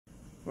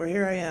Well,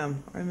 here I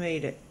am. I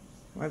made it.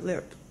 I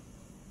lived.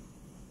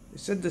 They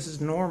said this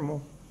is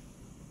normal,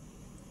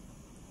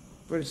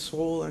 but it's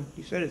swollen.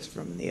 You said it's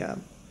from the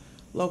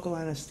local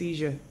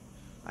anesthesia.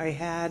 I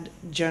had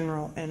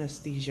general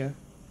anesthesia.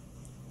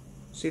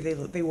 See,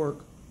 they work.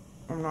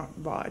 I'm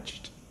not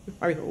botched.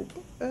 I hope.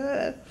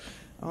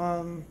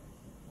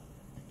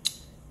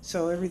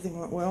 So everything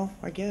went well,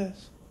 I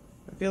guess.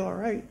 I feel all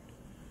right.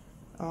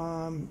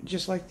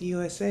 Just like the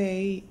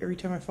USA, every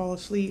time I fall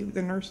asleep,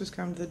 the nurses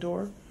come to the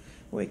door,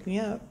 wake me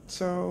up.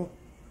 So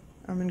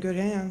I'm in good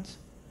hands.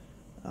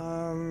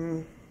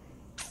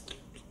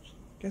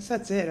 Guess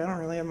that's it. I don't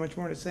really have much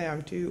more to say.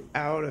 I'm too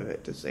out of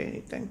it to say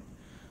anything.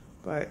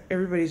 But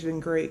everybody's been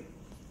great.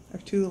 I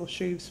have 2 little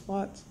shave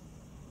spots,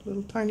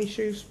 little tiny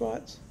shave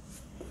spots.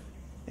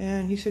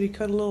 And he said he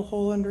cut a little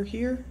hole under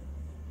here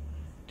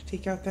to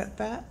take out that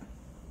fat.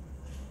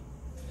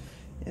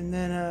 And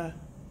then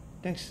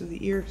next to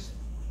the ears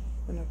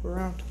and up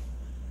around.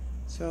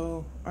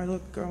 So I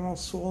look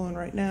almost swollen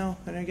right now,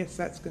 and I guess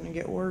that's going to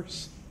get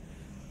worse.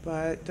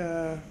 But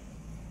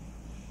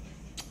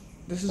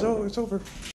this is over. It's over.